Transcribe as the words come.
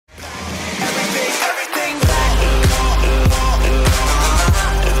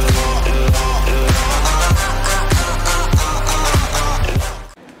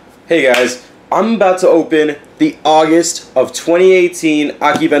Hey guys, I'm about to open the August of 2018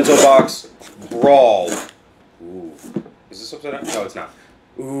 Akibento box Brawl. Ooh. Is this upside down? No, it's not.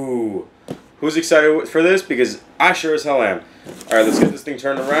 Ooh. Who's excited for this? Because I sure as hell am. Alright, let's get this thing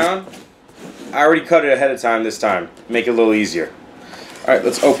turned around. I already cut it ahead of time this time. Make it a little easier. Alright,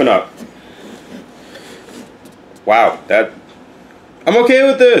 let's open up. Wow, I'm okay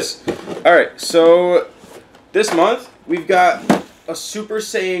with this. Alright, so this month we've got a Super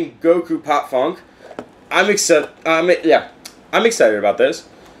Saiyan Goku Pop Funk. I'm excited about this.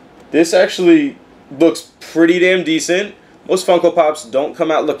 This actually looks pretty damn decent. Most Funko Pops don't come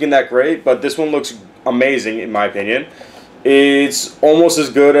out looking that great, but this one looks amazing in my opinion. It's almost as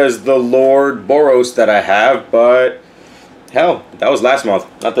good as the Lord Boros that I have, but hell, that was last month,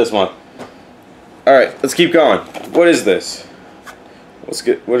 not this month. Alright, let's keep going. What is this?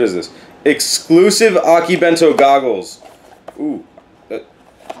 What is this? Exclusive Akibento goggles. Ooh.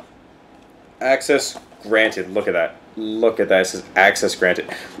 Access granted. Look at that. Look at that. It says access granted.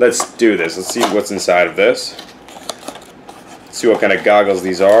 Let's do this. Let's see what's inside of this. Let's see what kind of goggles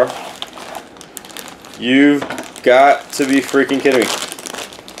these are. You've got to be freaking kidding me.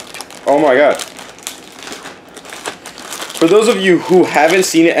 Oh my god. For those of you who haven't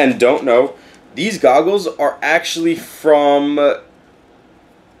seen it and don't know, these goggles are actually from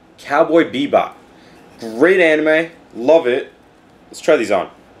Cowboy Bebop. Great anime. Love it. Let's try these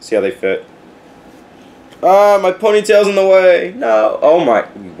on. See how they fit. Ah, my ponytail's in the way. No. Oh my.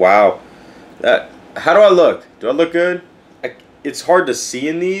 Wow. How do I look? Do I look good? It's hard to see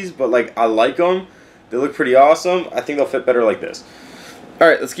in these, but like I like them. They look pretty awesome. I think they'll fit better like this. All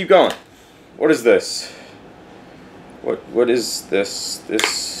right, let's keep going. What is this? What is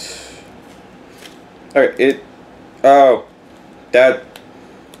this? All right, oh, that.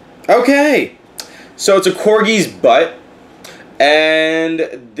 Okay. So it's a corgi's butt. And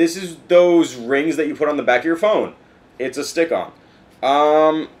this is those rings that you put on the back of your phone. It's a stick-on.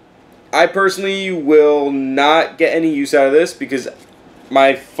 I personally will not get any use out of this because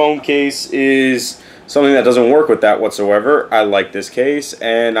my phone case is something that doesn't work with that whatsoever. I like this case,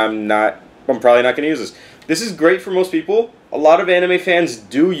 and I'm probably not going to use this. This is great for most people. A lot of anime fans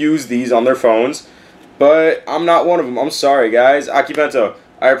do use these on their phones, but I'm not one of them. I'm sorry, guys. Akibento,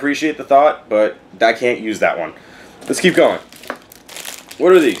 I appreciate the thought, but I can't use that one. Let's keep going.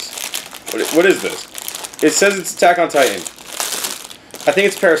 What are these? What is this? It says it's Attack on Titan. I think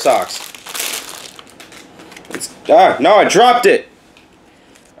it's a pair of socks. No, I dropped it!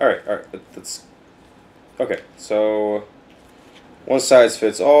 Alright, let's... Okay, so... one size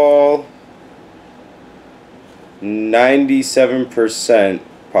fits all. 97%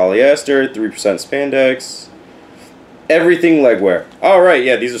 polyester, 3% spandex. Everything legwear. Alright,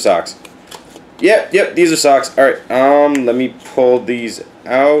 yeah, these are socks. Yep, these are socks. Alright, let me pull these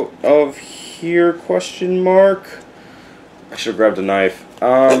out of here, question mark. I should have grabbed a knife.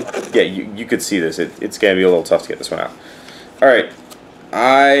 Yeah, you could see this. It's going to be a little tough to get this one out. Alright,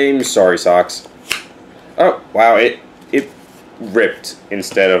 I'm sorry, socks. Oh, wow, it ripped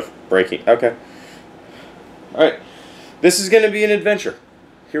instead of breaking. Okay. Alright, this is going to be an adventure.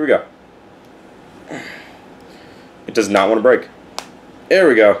 Here we go. It does not want to break. There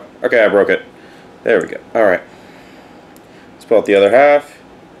we go. Okay, I broke it. There we go. Alright. Let's pull out the other half.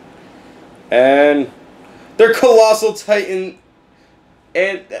 And they're Colossal Titan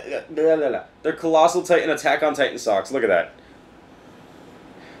and they're Colossal Titan Attack on Titan socks. Look at that.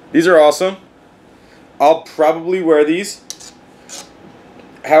 These are awesome. I'll probably wear these.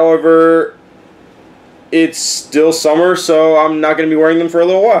 However, it's still summer, so I'm not going to be wearing them for a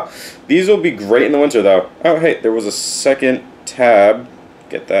little while. These will be great in the winter, though. Oh, hey, there was a second tab.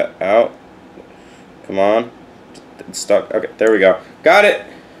 Get that out. Come on. It's stuck. Okay, there we go. Got it.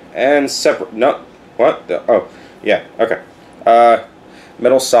 And separate. No. What? Oh, yeah. Okay.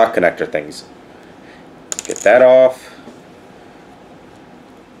 Metal sock connector things. Get that off.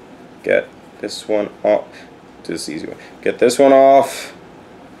 Get this one off. This easy one. Get this one off.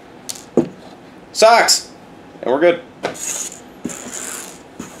 Socks! And we're good.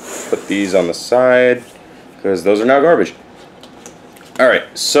 Put these on the side because those are now garbage.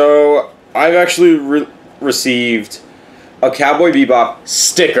 Alright, so I've actually received a Cowboy Bebop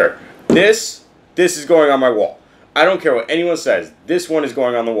sticker. This is going on my wall. I don't care what anyone says. This one is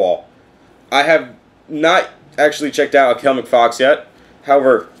going on the wall. I have not actually checked out Kel McFox yet.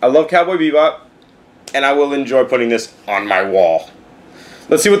 However, I love Cowboy Bebop, and I will enjoy putting this on my wall.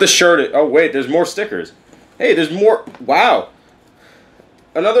 Let's see what the shirt is. Oh, wait, there's more stickers. Hey, there's more. Wow.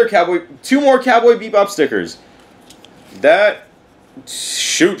 Two more Cowboy Bebop stickers.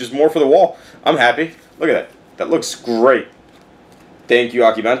 Shoot, just more for the wall. I'm happy. Look at that. That looks great. Thank you,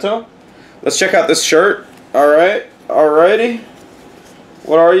 Akibento. Let's check out this shirt. Alright. Alrighty.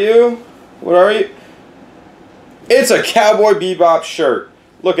 What are you? What are you? It's a Cowboy Bebop shirt.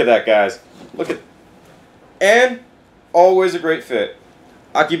 Look at that, guys. Look at... And always a great fit.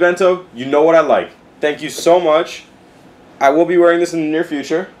 Akibento, you know what I like. Thank you so much. I will be wearing this in the near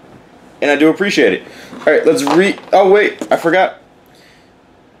future. And I do appreciate it. Alright, let's oh, wait. I forgot.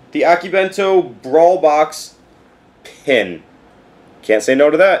 The Akibento Brawl Box pin. Can't say no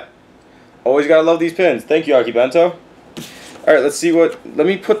to that. Always gotta love these pins. Thank you, Akibento. Alright, let's see what... Let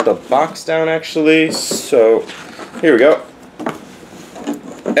me put the box down, actually. So, here we go.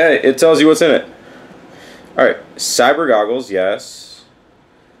 Hey, it tells you what's in it. Alright, cyber goggles, yes.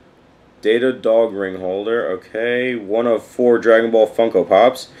 Data dog ring holder, okay. 1 of 4 Dragon Ball Funko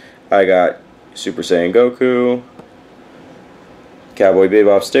Pops. I got Super Saiyan Goku. Cowboy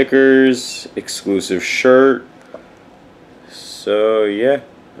Bebop stickers. Exclusive shirt. So, yeah.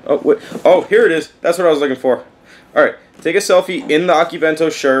 Oh, wait. Oh, here it is. That's what I was looking for. Alright, take a selfie in the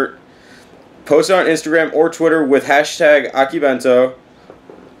Akibento shirt. Post it on Instagram or Twitter with hashtag Akibento.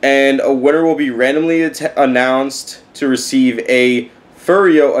 And a winner will be randomly announced to receive a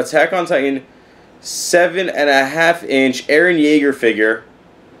Furio Attack on Titan 7.5-inch Eren Yeager figure.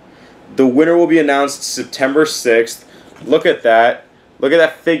 The winner will be announced September 6th. Look at that. Look at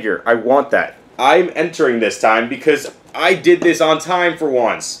that figure. I want that. I'm entering this time because I did this on time for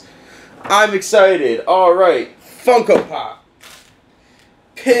once. I'm excited. Alright. Funko Pop.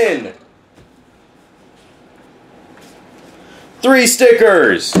 Pin. 3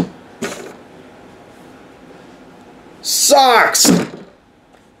 stickers. Socks.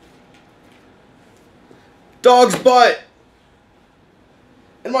 Dog's butt.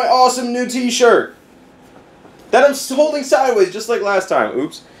 And my awesome new t-shirt. That I'm holding sideways just like last time.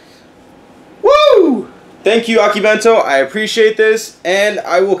 Oops. Woo! Thank you, Akibento. I appreciate this. And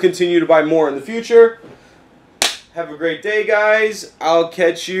I will continue to buy more in the future. Have a great day, guys. I'll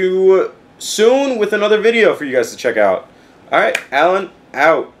catch you soon with another video for you guys to check out. Alright, Alan,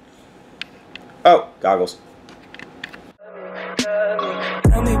 out. Oh, goggles.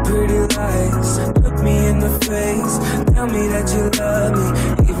 Tell me pretty lies, look me in the face. Tell me that you love me.